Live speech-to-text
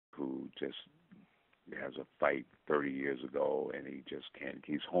who just has a fight 30 years ago, and he just can't.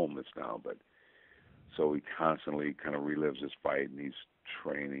 He's homeless now, but so he constantly kind of relives his fight, and he's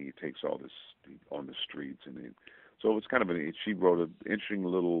training. He takes all this on the streets, and so it's kind of she wrote an interesting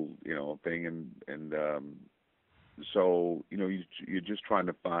little thing, and so you're just trying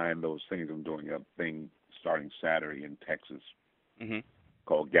to find those things. I'm doing a thing starting Saturday in Texas Mhm.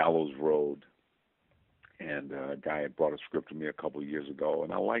 called Gallows Road, and a guy had brought a script to me a couple of years ago,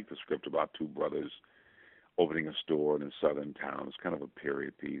 and I liked the script about two brothers opening a store in a southern town. It's kind of a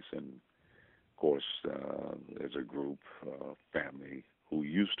period piece, and of course, there's a group, family who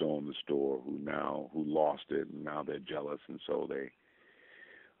used to own the store who lost it, and now they're jealous, and so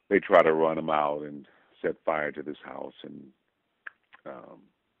they try to run him out and set fire to this house, um,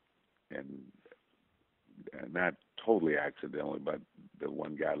 and not totally accidentally, but the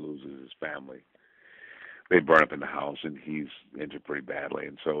one guy loses his family. They burn up in the house, and he's injured pretty badly,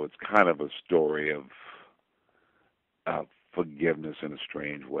 and so it's kind of a story of forgiveness in a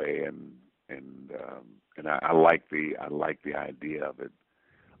strange way, and I like the idea of it.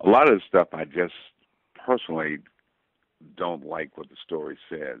 A lot of the stuff I just personally don't like what the story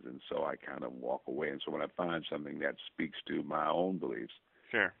says, and so I kind of walk away. And so when I find something that speaks to my own beliefs,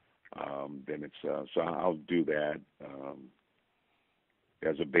 Sure. then it's so I'll do that.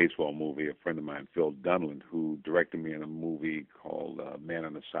 There's a baseball movie, a friend of mine, Phil Dunland, who directed me in a movie called Man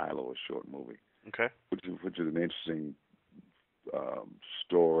in a Silo, a short movie, Okay. which is an interesting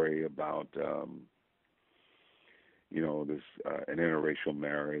story about this an interracial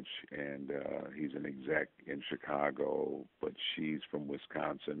marriage, and he's an exec in Chicago, but she's from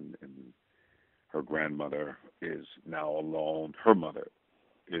Wisconsin, and her grandmother is now alone. Her mother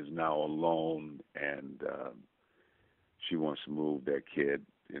is now alone, and she wants to move their kid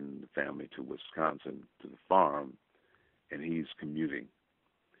and the family to Wisconsin to the farm, and he's commuting.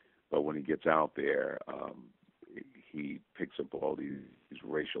 But when he gets out there, he picks up all these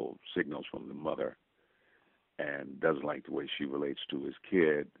racial signals from the mother, and doesn't like the way she relates to his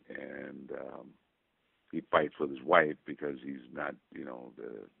kid, and he fights with his wife because he's not,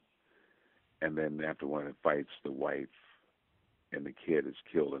 and then after one of the fights, the wife and the kid is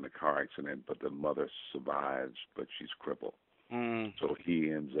killed in a car accident, but the mother survives, but she's crippled. Mm. So he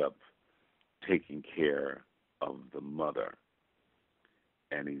ends up taking care of the mother,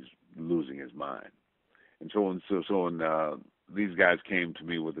 and he's losing his mind. And so when these guys came to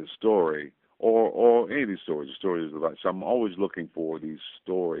me with this story, or any of these stories about. So I'm always looking for these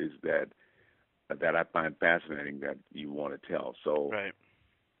stories that I find fascinating that you want to tell. So Right.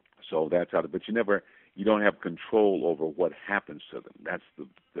 so that's how. But you don't have control over what happens to them. That's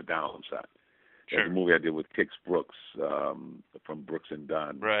the downside. Sure. There's a movie I did with Kix Brooks from Brooks and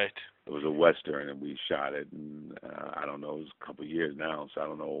Dunn. Right. It was a Western, and we shot it, and I don't know, it was a couple of years now, so I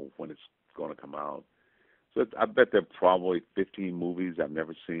don't know when it's going to come out. So I bet there are probably 15 movies I've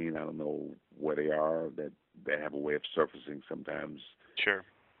never seen. I don't know where they are, that have a way of surfacing sometimes Sure.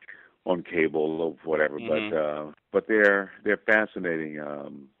 on cable or whatever. Mhm. But they're fascinating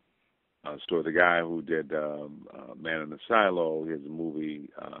story. The guy who did Man in the Silo, he has a movie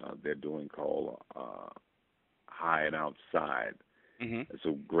they're doing called High and Outside. Mhm. It's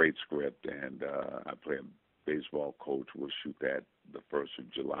a great script, and I play a baseball coach. We'll shoot that the 1st of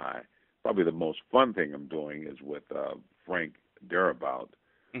July. Probably the most fun thing I'm doing is with Frank Darabont,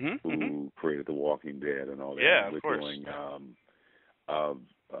 Mhm. Mhm. who created The Walking Dead and all that. Yeah, of We're course. doing a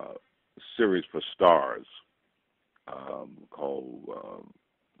series for Stars called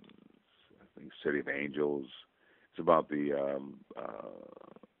I think City of Angels. It's about the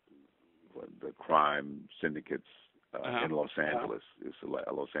crime syndicates Uh-huh. in Los Angeles. It's a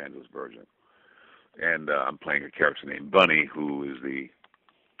Los Angeles version. And I'm playing a character named Bunny, who is the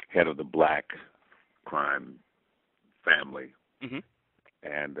head of the black crime family. Mhm.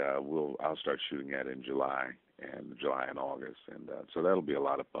 And I'll start shooting that in July and August, and so that'll be a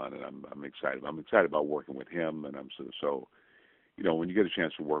lot of fun. And I'm excited. I'm excited about working with him, and I'm so when you get a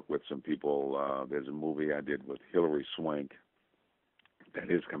chance to work with some people, there's a movie I did with Hilary Swank that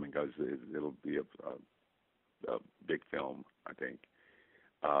is coming, because it'll be a big film, I think,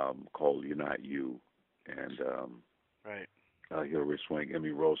 called You're Not You, and Right. Hilary Swank,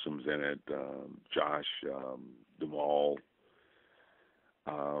 Emmy Rossum's in it, Josh Duhamel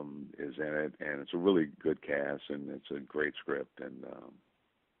is in it, and it's a really good cast, and it's a great script, and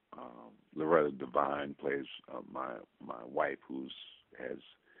Loretta Devine plays my wife,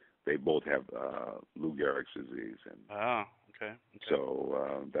 they both have Lou Gehrig's disease, and Oh, okay. Okay.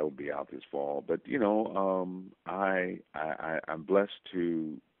 so that will be out this fall. But I'm blessed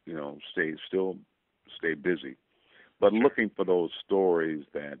to stay busy. but Sure. looking for those stories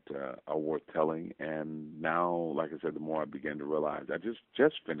that are worth telling. And now, like I said, the more I begin to realize, I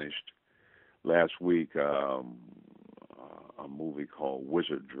just finished last week a movie called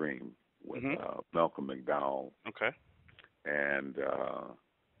Wizard Dream with Mhm. Malcolm McDowell, Okay. and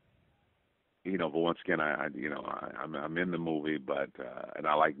but once again, I'm in the movie, but and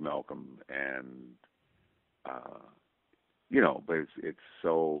I like Malcolm, and uh, but it's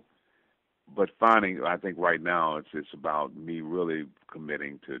so. But finding, I think right now it's about me really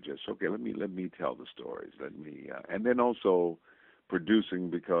committing to just okay. Let me tell the stories. Let me, and then also producing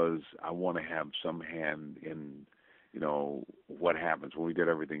because I want to have some hand in, what happens when we did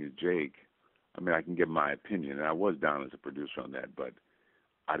everything as Jake. I mean, I can give my opinion, and I was down as a producer on that, but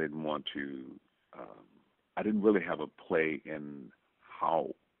I didn't want to. Um, I didn't really have a play in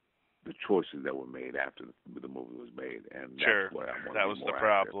how the choices that were made after the movie was made, and that's Sure. what I want That to was be the more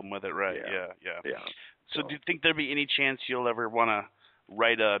active. problem with it, right? Yeah, Yeah, yeah. yeah. So, do So, you think there'd be any chance you'll ever want to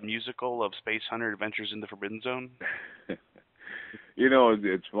write a musical of Space Hunter Adventures in the Forbidden Zone?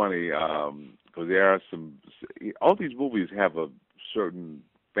 it's funny because there are some. All these movies have a certain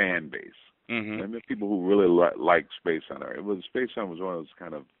fan base. I Mhm. mean, people who really like Space Hunter. Space Hunter was one of those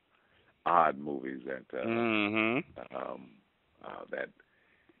kind of odd movies Mhm. that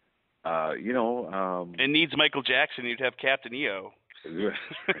uh, you know um, It needs Michael Jackson. You'd have Captain EO.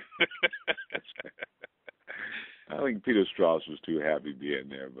 I think Peter Strauss was too happy being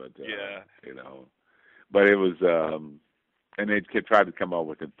there, but Yeah. but it was, and they tried to come up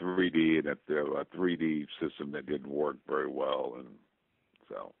with a 3D and a 3D system that didn't work very well, and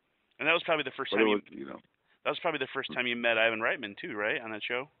so. And that was probably the first But it time you. was, That was probably the first time you met Ivan Reitman too, right? On that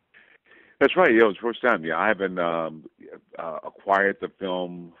show. that's right. Yeah, it was the first time. Yeah, I haven't acquired the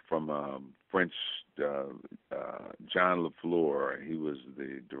film from French uh, John LaFleur. He was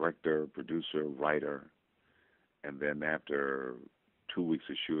the director, producer, writer, and then after 2 weeks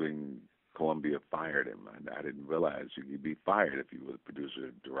of shooting, Columbia fired him. I didn't realize you could be fired if you were the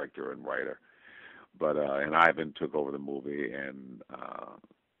producer, director, and writer. But and Ivan took over the movie and um,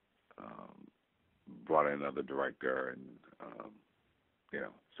 brought in another director, and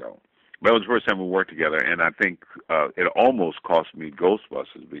so. But it was the first time we worked together, and I think it almost cost me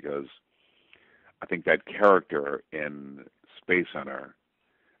Ghostbusters because I think that character in Space Hunter,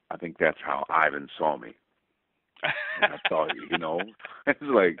 I think that's how Ivan saw me. And I thought, it's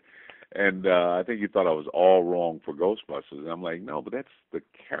like, and I think he thought I was all wrong for Ghostbusters. And I'm like, no, but that's the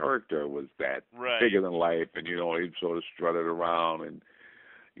character was that Right. bigger than life, and he sort of strutted around, and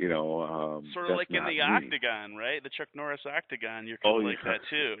Sort of that's like in not the me. Octagon, right? The Chuck Norris Octagon. You're kind Oh of yeah, like that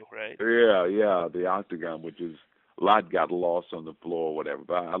too, right? yeah, the Octagon, which is a lot got lost on the floor or whatever.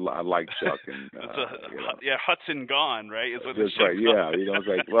 But I like Chuck, and It's yeah, Hudson gone, right? Is what the that's show right. called. Yeah, it's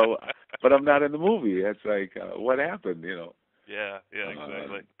like, well, but I'm not in the movie. It's like, what happened? Yeah, yeah, Uh,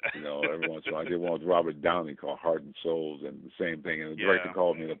 exactly. every once in a while I did one with Robert Downey called Heart and Souls, and the same thing. And the director Yeah.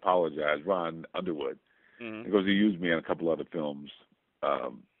 called me and apologized, Ron Underwood, Mhm. because he used me in a couple other films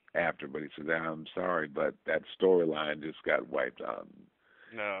after, but he said, I'm sorry, but that storyline just got wiped out.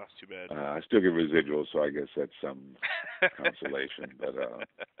 No, it's too bad. I still get residuals, so I guess that's some consolation. But So,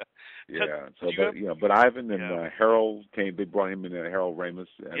 yeah, do you ever? but Ivan and Yeah. Harold came. They brought him in, Harold Ramis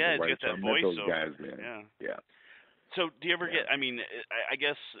as a Yeah, it's writer. got So I that met those voiceover. guys then. Yeah. Yeah, So, do you ever yeah. get? I mean, I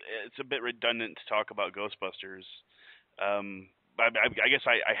guess it's a bit redundant to talk about Ghostbusters. But I guess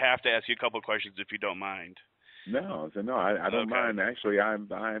I have to ask you a couple of questions if you don't mind. No, so no, I don't Okay. mind. Actually, I'm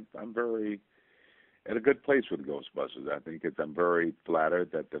very at a good place with Ghostbusters. I think I'm very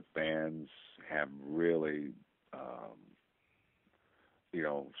flattered that the fans have really, um,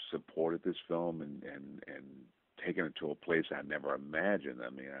 supported this film and taken it to a place I never imagined. I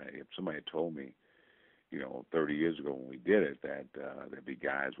mean, if somebody had told me, 30 years ago when we did it, that there'd be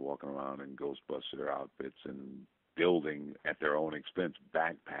guys walking around in Ghostbuster outfits and building at their own expense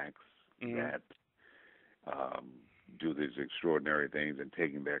backpacks Mhm. that um, do these extraordinary things and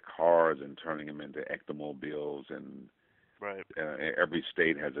taking their cars and turning them into ectomobiles, and Right. every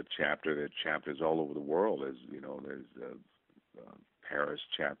state has a chapter. There are chapters all over the world. There's Paris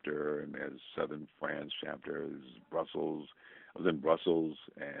chapter, and there's Southern France chapter. There's Brussels. I was in Brussels,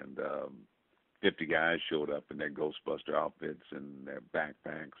 and 50 guys showed up in their Ghostbuster outfits and their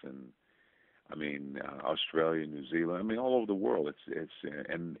backpacks, and I mean Australia, New Zealand. I mean all over the world.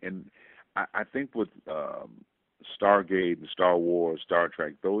 And I think with Stargate and Star Wars, Star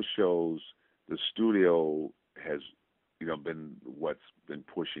Trek, those shows, the studio has been what's been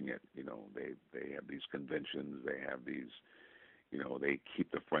pushing it. They have these conventions, they have these they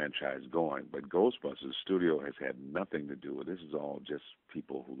keep the franchise going. But Ghostbusters Studio has had nothing to do with it. This is all just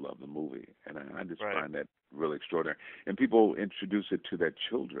people who love the movie, and I just Right. find that really extraordinary. And people introduce it to their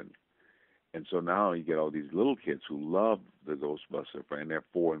children, and so now you get all these little kids who love the Ghostbuster brand. They're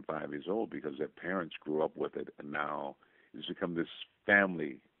 4 and 5 years old because their parents grew up with it, and now it's become this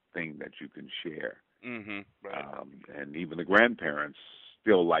family thing that you can share. Right. And even the grandparents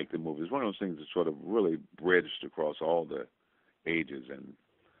still like the movie. It's one of those things that sort of really bridged across all the ages, and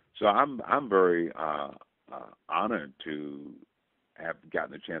so I'm very honored to have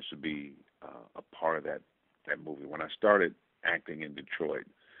gotten a chance to be a part of that movie. When I started acting in Detroit,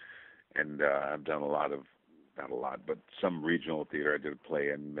 and I've done a lot of, not a lot, but some regional theater. I did a play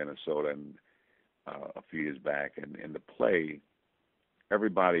in Minnesota and a few years back, and in the play,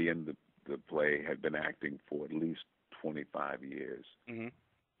 everybody in the play had been acting for at least 25 years, Mhm.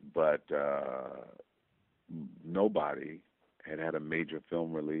 but nobody had a major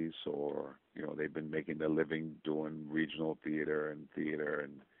film release, or they've been making their living doing regional theater and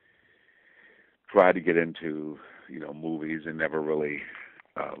tried to get into movies and never really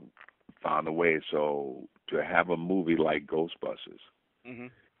uh, found a way. So to have a movie like Ghostbusters, Mhm.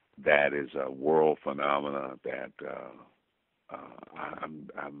 that is a world phenomena that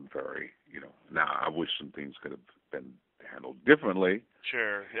I'm very now I wish some things could have been handled differently,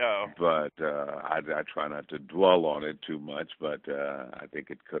 Sure. Yeah. but I try not to dwell on it too much. But I think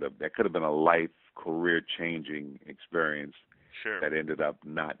that could have been a life career changing experience Sure. that ended up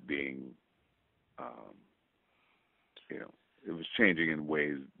not being, um, it was changing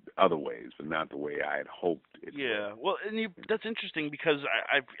in other ways, but not the way I had hoped it Yeah. would. Well, and that's interesting because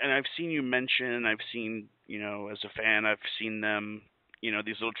I've seen you mention, I've seen, as a fan, I've seen them,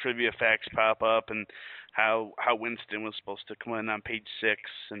 these little trivia facts pop up, and how Winston was supposed to come in on page 6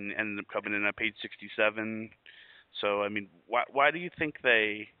 and ended up coming in on page 67. So I mean, why do you think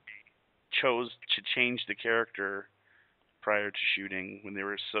they chose to change the character prior to shooting when they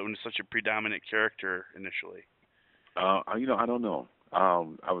were such a predominant character initially? I don't know.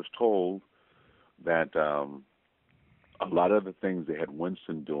 I was told that a lot of the things they had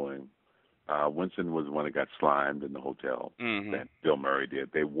Winston doing. Winston was the one that got slimed in the hotel Mhm. that Bill Murray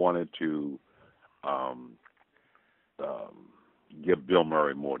did. They wanted to um, um, give Bill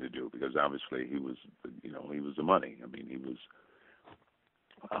Murray more to do because obviously he was the money. I mean, he was.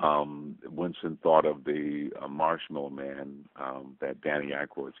 Winston thought of the Marshmallow Man that Danny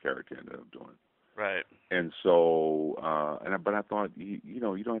Aykroyd's character ended up doing. Right. And so, but I thought, you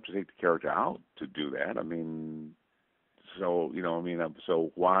don't have to take the character out to do that. I mean, so,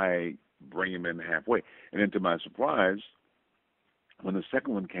 so why bring him in halfway? And then to my surprise, when the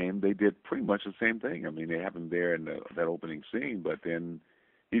second one came, they did pretty much the same thing. I mean, they have him there in that opening scene, but then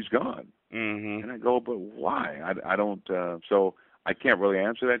he's gone. Mhm. And I go, but why? I don't, so I can't really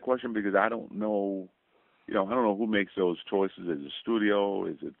answer that question because I don't know, I don't know who makes those choices. Is it the studio?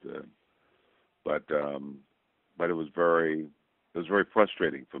 Is it but um, but it was very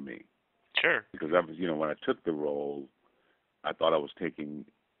frustrating for me Sure. because I was, when I took the role, I thought I was taking,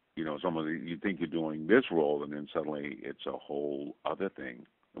 you think you're doing this role, and then suddenly it's a whole other thing.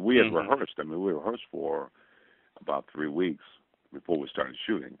 And we had Mhm. rehearsed. I mean, we rehearsed for about 3 weeks before we started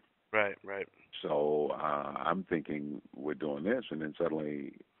shooting. Right. Right. So I'm thinking we're doing this, and then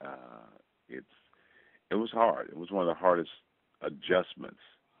suddenly it's it was hard. It was one of the hardest adjustments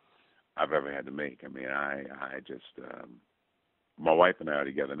I've ever had to make. I mean, I just my wife and I are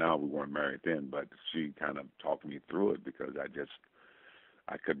together now. We weren't married then, but she kind of talked me through it because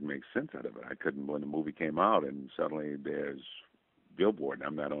I couldn't make sense out of it. I couldn't when the movie came out and suddenly there's Billboard. And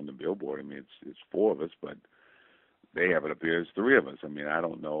I'm not on the Billboard. I mean, it's 4 of us, but they have it up here. There's 3 of us. I mean, I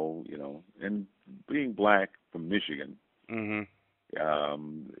don't know, And being black from Michigan, Mhm.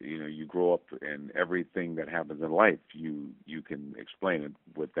 you grow up and everything that happens in life, you can explain it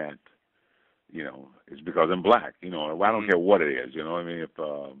with that. It's because I'm black. I don't Mhm. care what it is. You know what I mean? If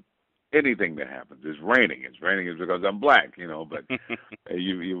anything that happens, it's raining is because I'm black. But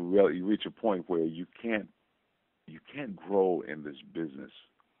you reach a point where you can't grow in this business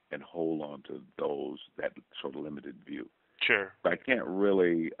and hold on to that sort of limited view. Sure. But I can't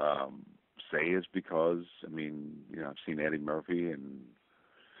really say it's because I've seen Eddie Murphy and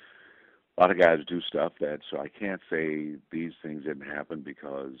a lot of guys do stuff so I can't say these things didn't happen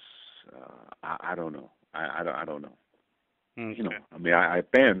because I don't know. I don't know. Okay.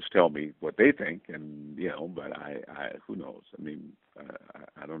 Fans tell me what they think, and but I who knows?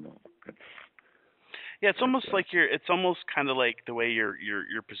 I don't know. Yeah, it's almost That's, like it's almost kind of like the way your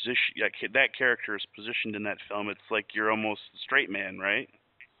position, like that character is positioned in that film. It's like you're almost the straight man, right?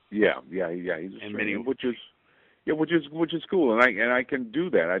 yeah. He's a And straight many. man, which is Yeah, which is cool, and I can do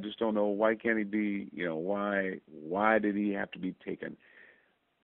that. I just don't know why can't he be, why did he have to be taken?